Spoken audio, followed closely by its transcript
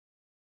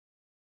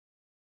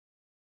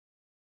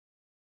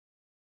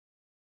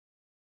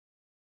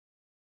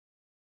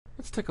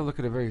Let's take a look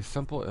at a very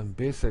simple and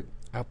basic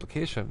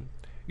application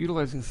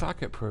utilizing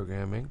socket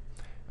programming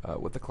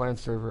with the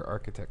client-server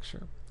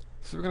architecture.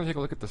 So we're going to take a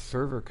look at the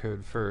server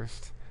code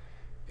first,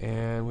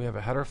 and we have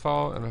a header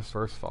file and a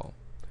source file.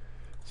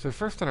 So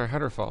first in our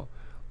header file,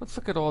 let's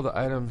look at all the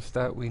items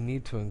that we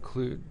need to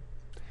include.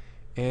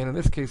 And in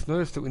this case,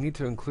 notice that we need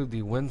to include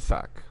the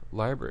Windsock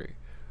library.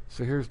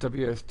 So here's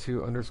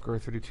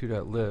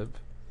ws2_32.lib,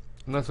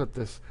 and that's what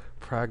this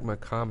pragma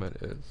comment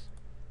is.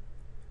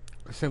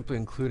 We're simply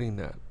including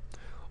that.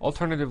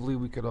 Alternatively,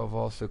 we could have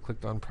also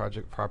clicked on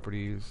project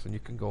properties, and you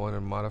can go in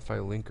and modify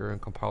linker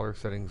and compiler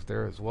settings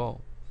there as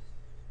well.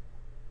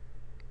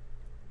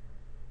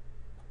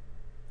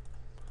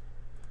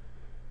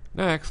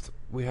 Next,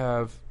 we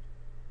have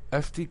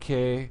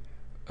SDK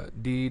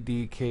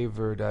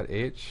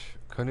ddkver.h,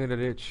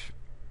 kone.h,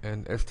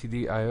 and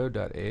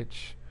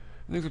stdio.h.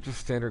 And these are just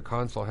standard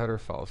console header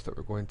files that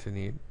we're going to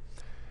need.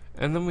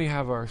 And then we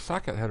have our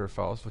socket header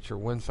files, which are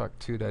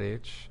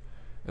windsock2.h,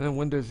 and then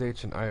Windows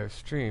H and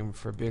IOStream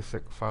for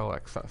basic file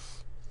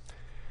access.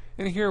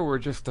 And here we're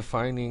just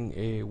defining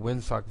a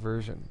Windsock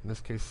version, in this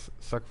case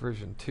Sock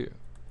version 2,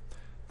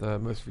 the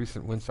most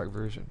recent Windsock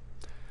version.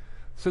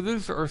 So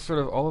these are sort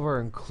of all of our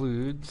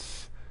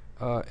includes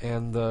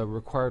and the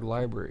required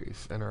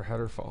libraries in our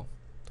header file.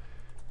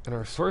 In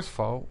our source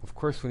file, of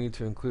course, we need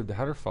to include the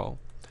header file,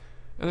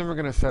 and then we're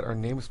going to set our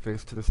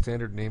namespace to the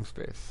standard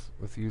namespace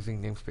with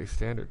using namespace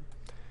standard.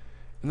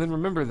 And then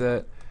remember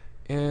that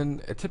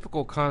in a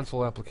typical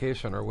console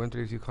application or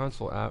Win32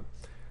 console app,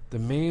 the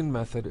main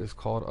method is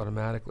called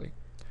automatically.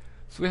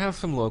 So we have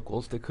some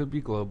locals. They could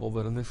be global,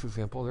 but in this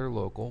example they're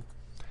local.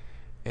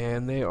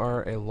 And they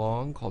are a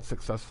long called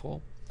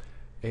successful,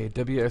 a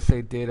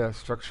WSA data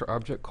structure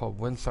object called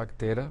Windsock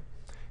data,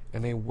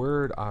 and a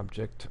word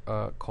object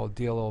called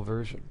DLL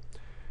version.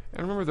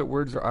 And remember that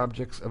words are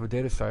objects of a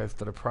data size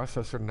that a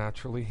processor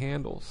naturally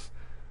handles,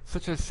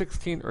 such as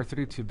 16 or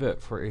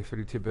 32-bit for a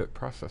 32-bit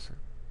processor.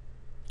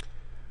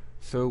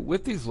 So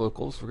with these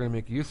locals, we're going to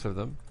make use of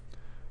them.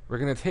 We're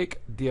going to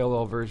take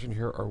DLL version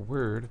here, our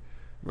word.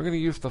 We're going to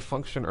use the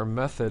function or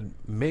method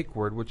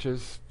makeWord, which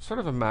is sort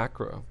of a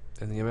macro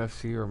in the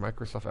MFC or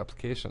Microsoft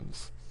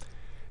applications.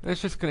 And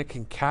it's just going to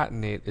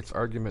concatenate its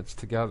arguments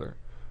together.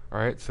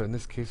 Alright, so in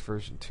this case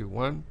version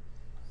 2.1.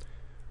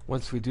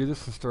 Once we do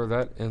this and store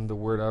that in the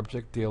word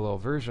object DLL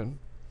version,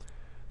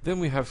 then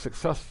we have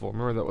successful.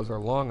 Remember that was our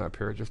long up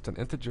here, just an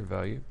integer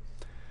value.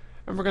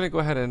 And we're going to go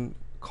ahead and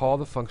call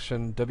the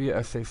function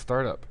WSA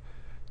startup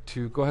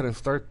to go ahead and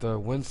start the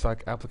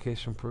Windsock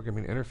application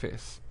programming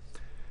interface.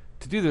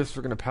 To do this,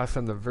 we're going to pass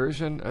in the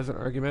version as an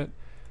argument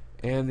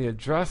and the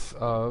address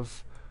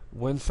of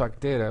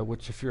Windsock data,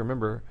 which, if you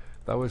remember,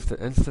 that was the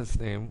instance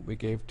name we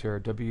gave to our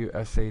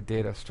WSA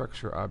data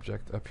structure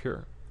object up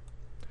here.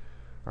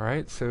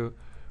 Alright, so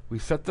we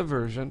set the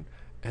version,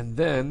 and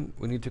then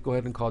we need to go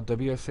ahead and call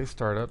WSA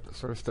startup,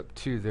 sort of step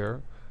 2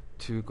 there,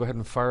 to go ahead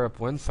and fire up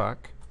Windsock.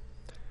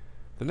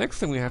 The next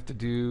thing we have to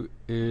do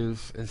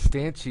is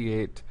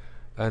instantiate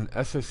an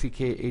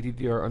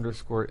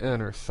SOCK_ADDR_N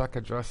or sock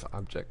address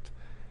object.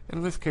 And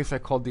in this case, I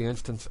called the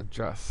instance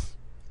address.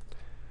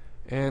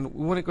 And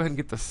we want to go ahead and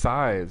get the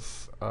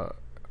size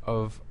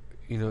of,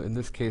 in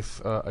this case,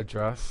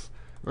 address.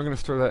 We're going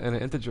to store that in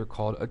an integer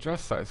called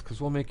address size,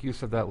 because we'll make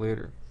use of that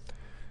later.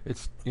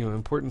 It's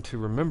important to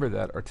remember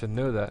that or to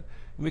know that,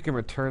 and we can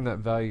return that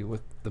value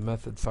with the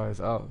method size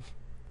of.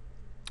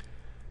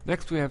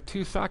 Next, we have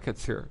two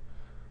sockets here.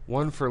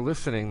 One for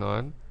listening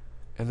on,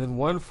 and then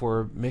one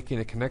for making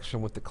a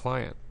connection with the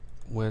client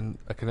when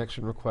a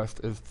connection request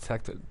is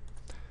detected.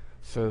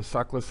 So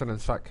sock listen and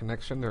sock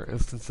connection, they're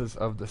instances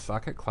of the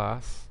socket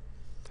class.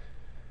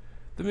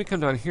 Then we come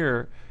down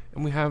here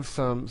and we have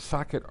some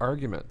socket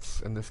arguments.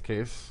 In this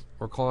case,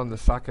 we're calling the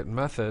socket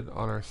method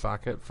on our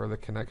socket for the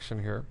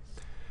connection here.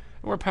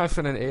 And we're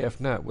passing an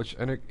AFNet, which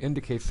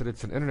indicates that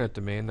it's an internet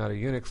domain, not a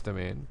Unix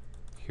domain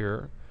here.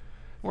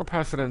 And we're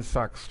passing in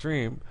sock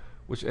stream,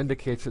 which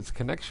indicates it's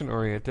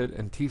connection-oriented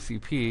and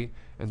TCP,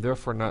 and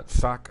therefore not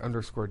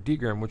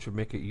sock_dgram, which would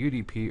make it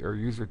UDP or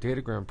user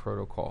datagram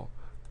protocol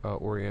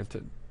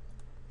oriented.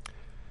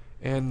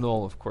 And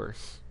null, of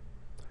course.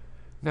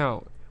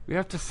 Now, we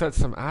have to set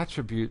some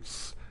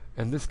attributes,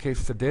 in this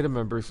case the data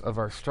members of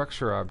our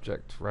structure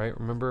object, right?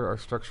 Remember our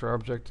structure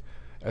object,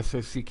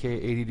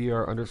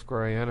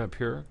 SOCK_ADDR_IN up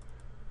here?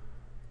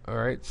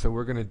 Alright, so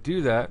we're going to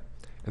do that,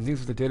 and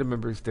these are the data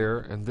members there,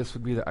 and this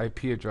would be the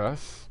IP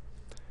address.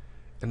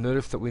 And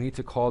notice that we need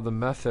to call the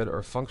method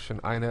or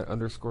function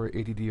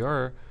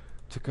inet_ADDR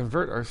to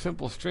convert our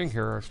simple string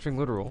here, our string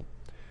literal,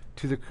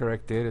 to the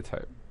correct data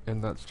type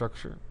in that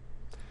structure.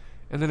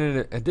 And then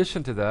in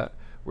addition to that,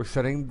 we're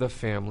setting the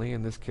family,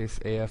 in this case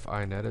AF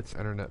inet, it's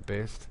internet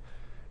based,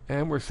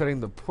 and we're setting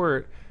the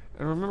port.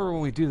 And remember,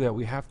 when we do that,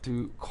 we have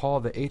to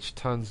call the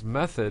htons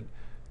method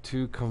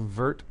to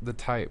convert the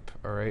type,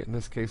 alright, in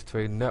this case to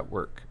a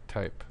network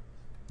type,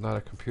 not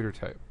a computer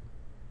type.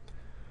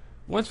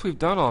 Once we've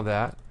done all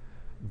that,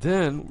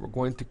 then we're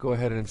going to go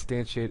ahead and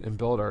instantiate and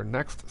build our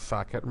next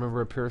socket.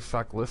 Remember up here,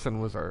 sock listen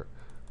was our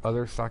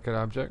other socket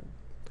object.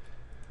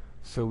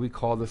 So we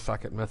call the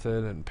socket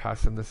method and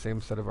pass in the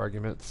same set of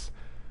arguments.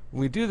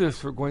 When we do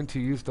this, we're going to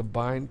use the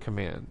bind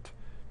command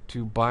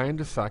to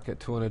bind a socket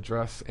to an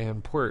address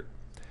and port.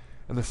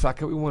 And the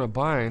socket we want to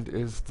bind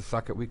is the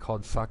socket we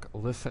called sock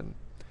listen.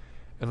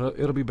 And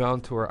it'll be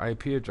bound to our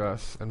IP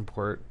address and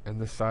port and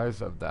the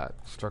size of that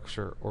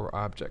structure or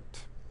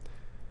object.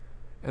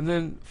 And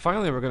then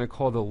finally we're going to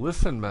call the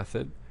listen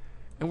method,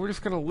 and we're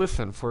just going to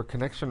listen for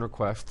connection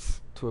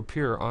requests to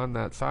appear on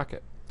that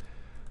socket.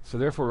 So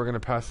therefore we're going to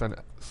pass in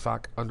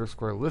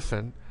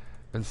sock_listen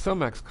and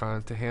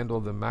SOMAXCON to handle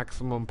the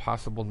maximum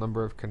possible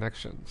number of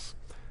connections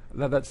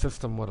that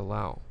system would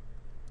allow.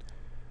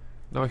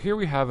 Now here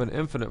we have an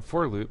infinite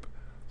for loop,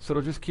 so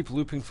it'll just keep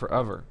looping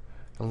forever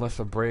unless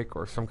a break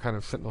or some kind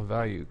of sentinel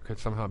value could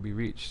somehow be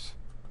reached.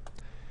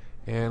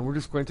 And we're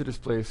just going to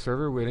display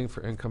server waiting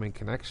for incoming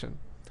connection.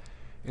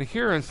 And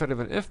here, instead of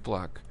an if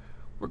block,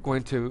 we're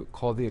going to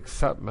call the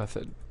accept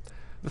method.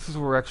 This is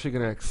where we're actually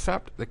going to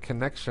accept the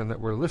connection that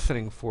we're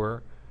listening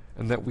for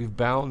and that we've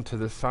bound to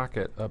this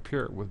socket up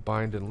here with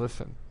bind and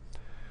listen.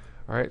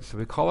 Alright, so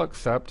we call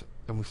accept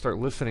and we start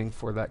listening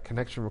for that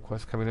connection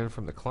request coming in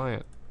from the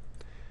client.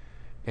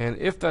 And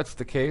if that's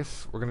the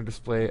case, we're going to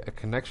display a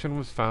connection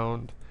was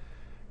found,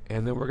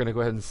 and then we're going to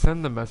go ahead and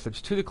send the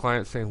message to the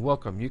client saying,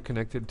 welcome, you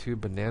connected to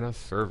banana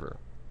server.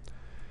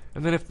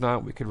 And then if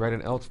not, we could write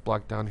an else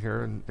block down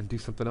here and do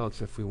something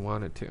else if we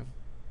wanted to.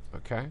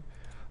 Okay?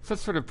 So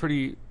that's sort of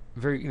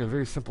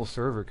very simple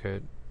server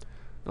code.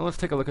 Now let's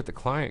take a look at the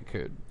client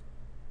code.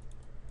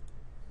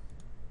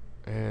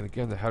 And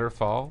again, the header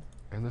file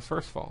and the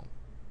source file.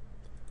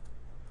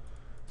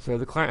 So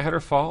the client header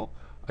file,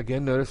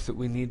 again, notice that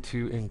we need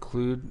to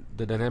include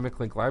the dynamic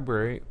link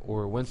library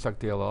or Windsock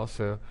DLL.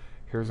 So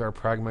here's our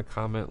pragma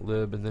comment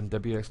lib and then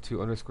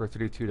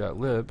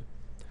ws2_32.lib.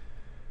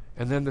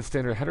 And then the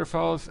standard header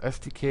files,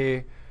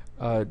 stk,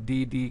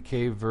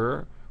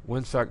 ddkver,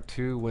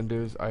 Windsock2,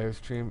 Windows,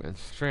 IOStream, and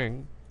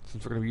string,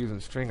 since we're going to be using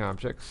string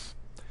objects.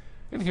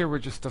 And here we're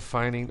just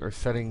defining or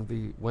setting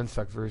the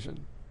Windsock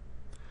version.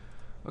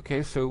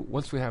 Okay, so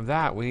once we have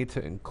that, we need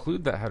to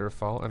include that header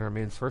file in our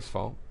main source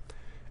file.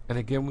 And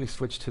again, we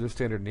switch to the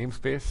standard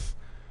namespace.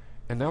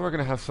 And now we're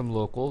going to have some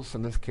locals,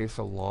 in this case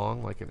a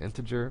long, like an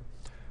integer,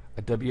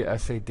 a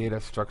WSA data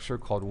structure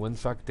called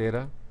Windsock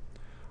data,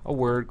 a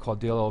word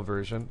called DLL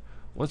version.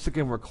 Once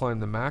again, we're calling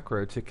the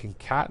macro to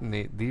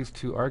concatenate these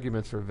two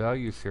arguments or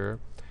values here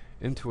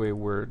into a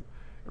word.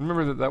 And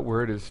remember that that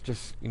word is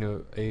just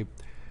an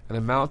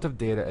amount of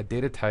data, a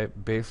data type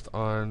based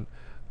on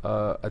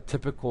a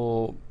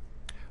typical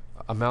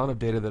amount of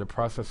data that a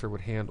processor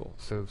would handle.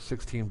 So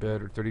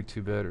 16-bit or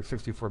 32-bit or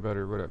 64-bit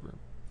or whatever.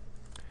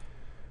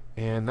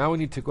 And now we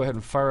need to go ahead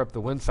and fire up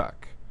the Windsock.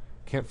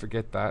 Can't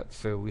forget that.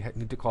 So we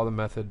need to call the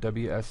method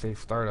WSA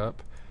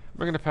startup.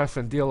 We're going to pass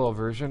in DLL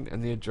version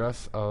and the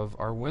address of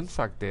our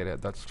Windsock data,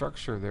 that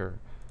structure there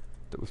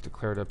that was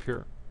declared up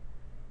here.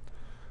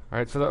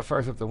 Alright, so that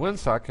fires up the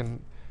Windsock,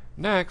 and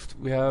next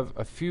we have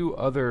a few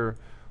other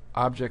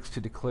objects to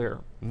declare.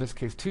 In this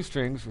case, two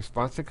strings,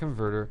 response and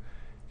converter,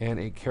 and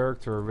a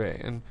character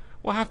array. And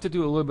we'll have to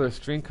do a little bit of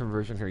string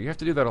conversion here. You have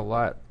to do that a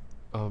lot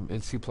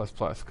in C++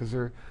 because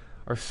there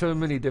are so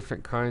many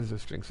different kinds of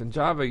strings. In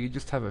Java, you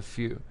just have a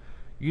few.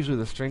 Usually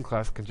the string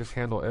class can just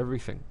handle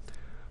everything.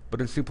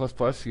 But in C++,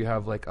 you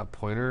have like a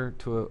pointer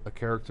to a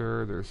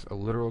character, there's a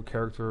literal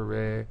character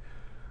array,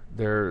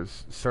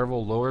 there's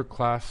several lower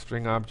class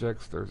string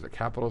objects, there's a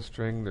capital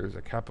string, there's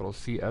a capital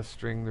CS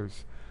string,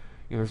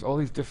 there's all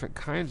these different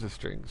kinds of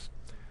strings.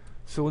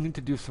 So we'll need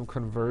to do some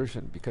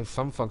conversion because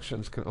some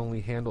functions can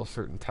only handle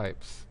certain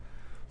types.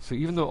 So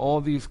even though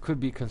all these could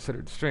be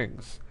considered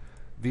strings,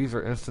 these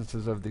are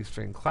instances of the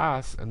string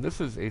class, and this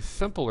is a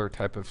simpler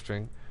type of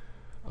string,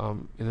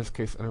 in this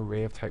case an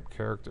array of type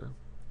character.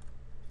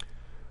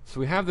 So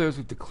we have those,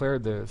 we've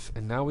declared this,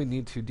 and now we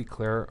need to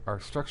declare our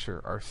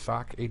structure, our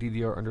sock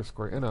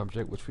addr_in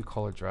object, which we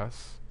call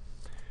address.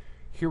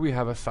 Here we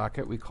have a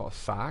socket we call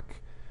sock,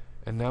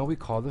 and now we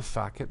call the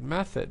socket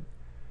method.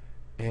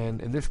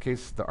 And in this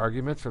case, the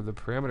arguments or the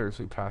parameters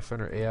we pass in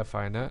are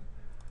AFINet,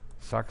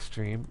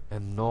 sockstream,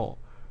 and null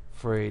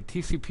for a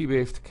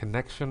TCP-based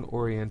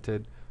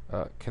connection-oriented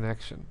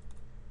connection.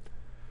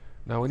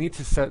 Now we need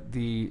to set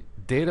the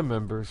data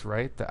members,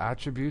 right, the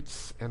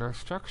attributes in our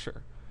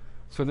structure.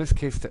 So in this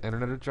case, the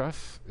internet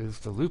address is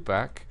the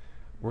loopback.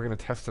 We're going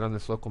to test it on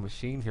this local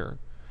machine here.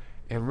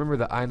 And remember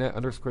the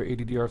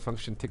inet_addr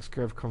function takes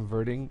care of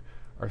converting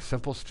our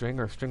simple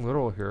string, our string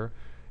literal here,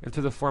 into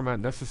the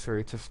format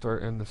necessary to store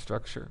in the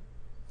structure.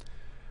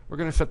 We're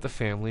going to set the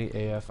family,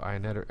 AF,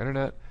 inet, or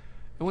internet,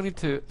 and we need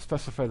to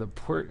specify the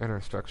port in our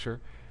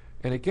structure.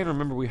 And again,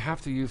 remember we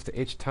have to use the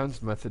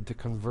htons method to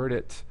convert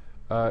it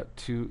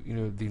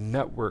to the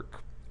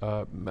network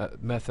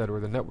method or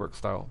the network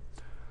style.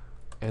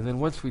 And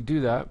then once we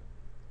do that,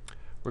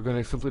 we're going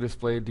to simply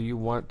display, do you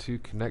want to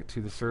connect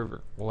to the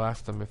server? We'll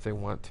ask them if they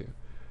want to.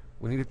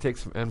 We need to take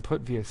some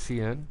input via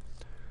cin.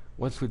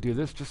 Once we do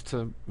this, just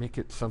to make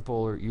it simple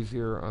or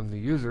easier on the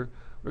user,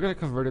 we're going to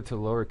convert it to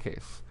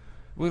lowercase.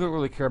 We don't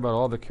really care about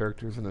all the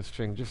characters in the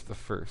string, just the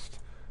first.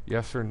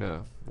 yes or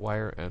no, Y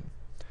or N.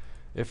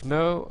 If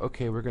no,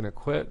 okay, we're going to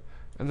quit,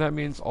 and that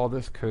means all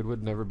this code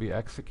would never be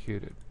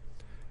executed.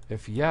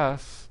 If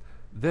yes,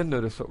 then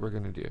notice what we're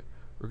going to do.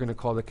 We're going to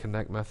call the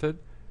connect method.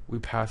 We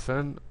pass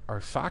in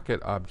our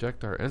socket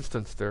object, our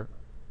instance there.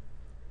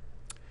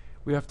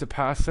 We have to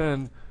pass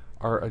in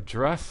our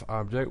address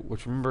object,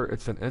 which remember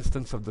it's an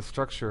instance of the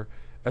structure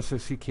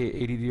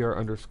SOCK_ADDR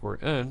underscore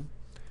N.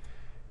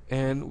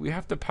 And we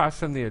have to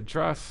pass in the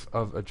address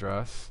of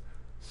address,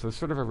 so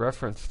sort of a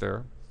reference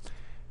there.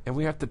 And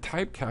we have to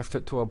typecast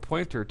it to a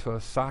pointer to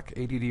a sock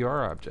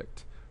ADDR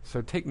object.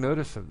 So take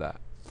notice of that.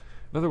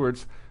 In other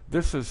words,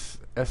 this is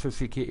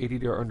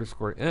SOCK_ADDR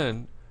underscore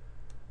N,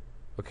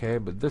 okay,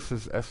 but this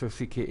is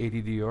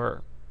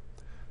SOCK_ADDR.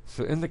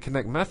 So in the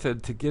connect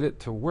method, to get it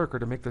to work or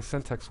to make the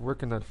syntax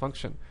work in that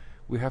function,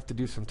 we have to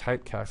do some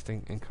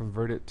typecasting and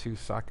convert it to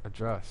sock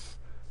address.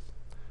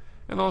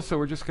 And also,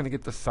 we're just going to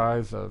get the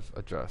size of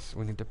address.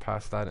 We need to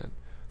pass that in.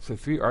 So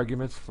 3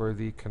 arguments for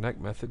the connect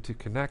method to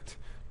connect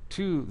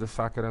to the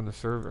socket on the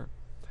server.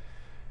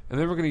 And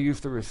then we're going to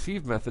use the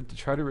receive method to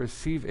try to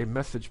receive a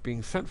message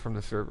being sent from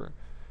the server.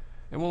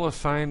 And we'll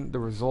assign the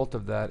result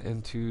of that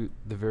into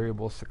the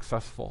variable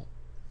successful.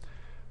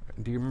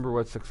 Do you remember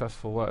what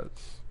successful was?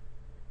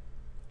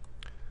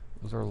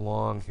 It was our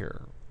long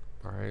here.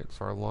 Alright,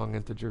 so our long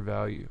integer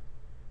value.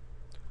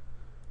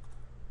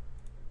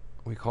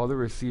 We call the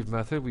receive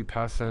method. We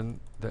pass in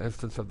the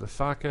instance of the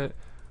socket,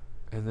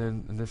 and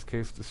then in this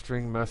case the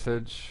string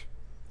message,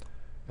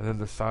 and then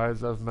the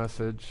size of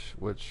message,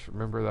 which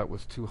remember that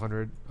was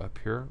 200 up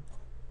here.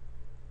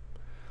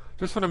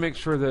 Just want to make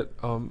sure that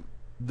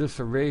this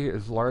array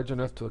is large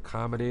enough to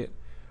accommodate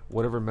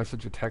whatever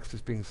message or text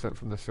is being sent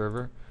from the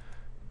server.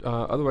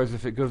 Otherwise,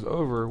 if it goes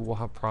over, we'll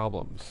have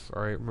problems.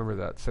 Alright, remember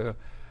that. So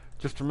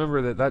just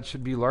remember that that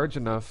should be large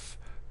enough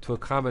to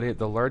accommodate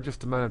the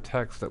largest amount of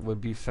text that would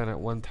be sent at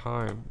one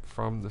time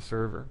from the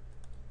server.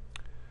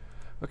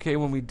 Okay,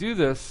 when we do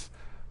this,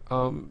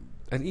 an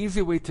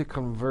easy way to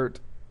convert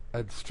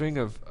a string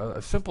of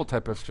a simple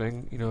type of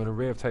string, an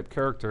array of type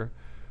character,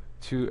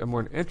 to a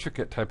more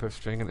intricate type of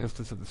string, an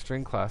instance of the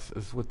string class,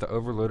 is with the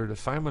overloaded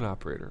assignment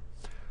operator.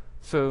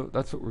 So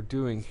that's what we're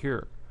doing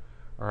here.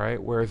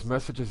 Alright, whereas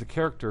message is a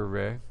character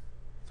array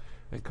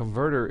and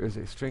converter is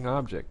a string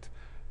object,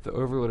 the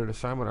overloaded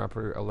assignment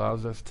operator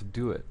allows us to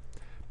do it.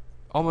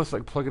 Almost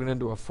like plugging it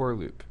into a for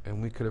loop,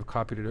 and we could have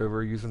copied it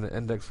over using the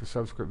index for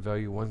subscript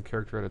value 1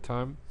 character at a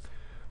time,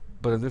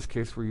 but in this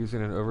case we're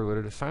using an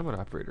overloaded assignment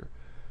operator.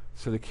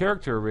 So the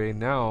character array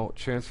now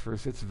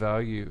transfers its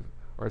value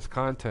or its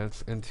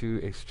contents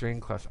into a string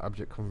class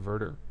object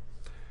converter.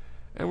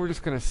 And we're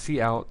just going to see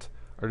out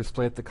or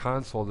display at the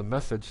console the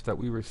message that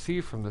we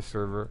receive from the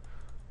server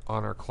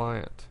on our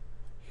client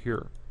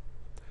here.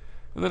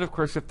 And then of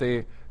course if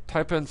they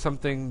type in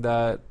something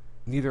that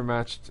neither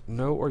matched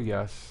no or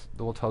yes,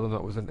 then we'll tell them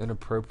that was an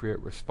inappropriate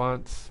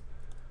response,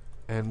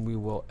 and we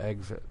will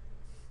exit.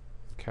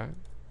 Okay?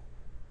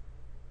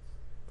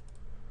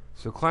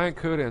 So client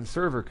code and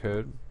server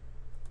code.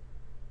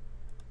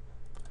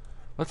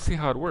 Let's see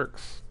how it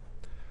works.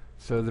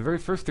 So the very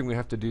first thing we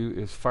have to do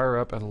is fire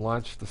up and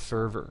launch the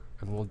server,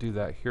 and we'll do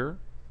that here.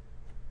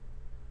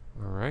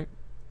 Alright,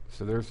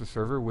 so there's the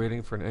server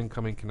waiting for an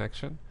incoming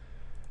connection.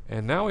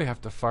 And now we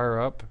have to fire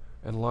up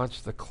and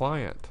launch the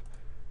client.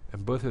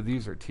 And both of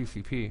these are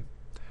TCP.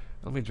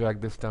 Let me drag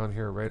this down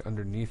here right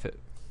underneath it.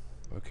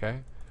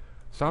 Okay?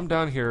 So I'm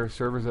down here,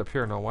 server's up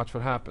here. Now watch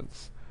what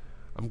happens.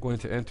 I'm going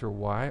to enter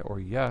Y or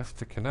yes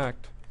to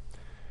connect.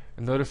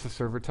 And notice the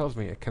server tells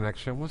me a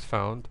connection was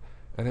found,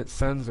 and it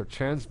sends or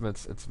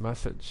transmits its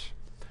message.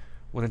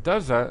 When it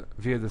does that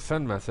via the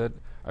send method,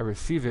 I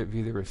receive it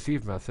via the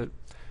receive method,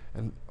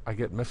 and I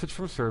get message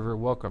from server,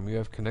 welcome, you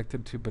have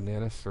connected to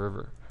banana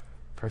server.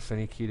 Press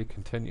any key to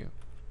continue.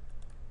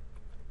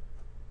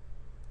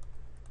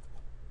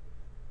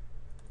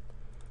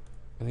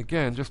 And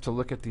again, just to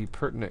look at the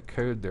pertinent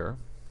code there,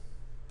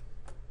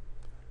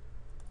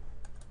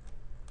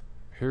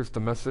 here's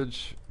the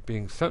message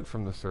being sent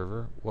from the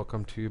server,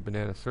 welcome to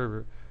banana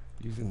server,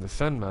 using the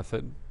send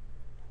method.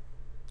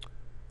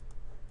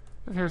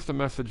 And here's the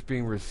message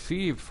being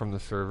received from the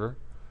server,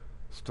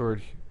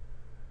 stored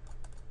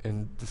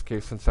in this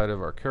case inside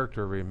of our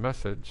character array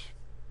message,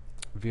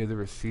 via the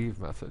receive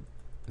method,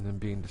 and then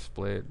being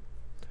displayed.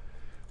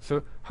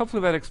 So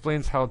hopefully that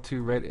explains how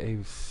to write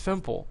a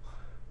simple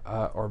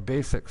or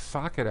basic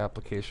socket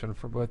application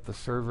for both the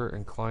server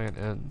and client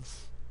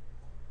ends.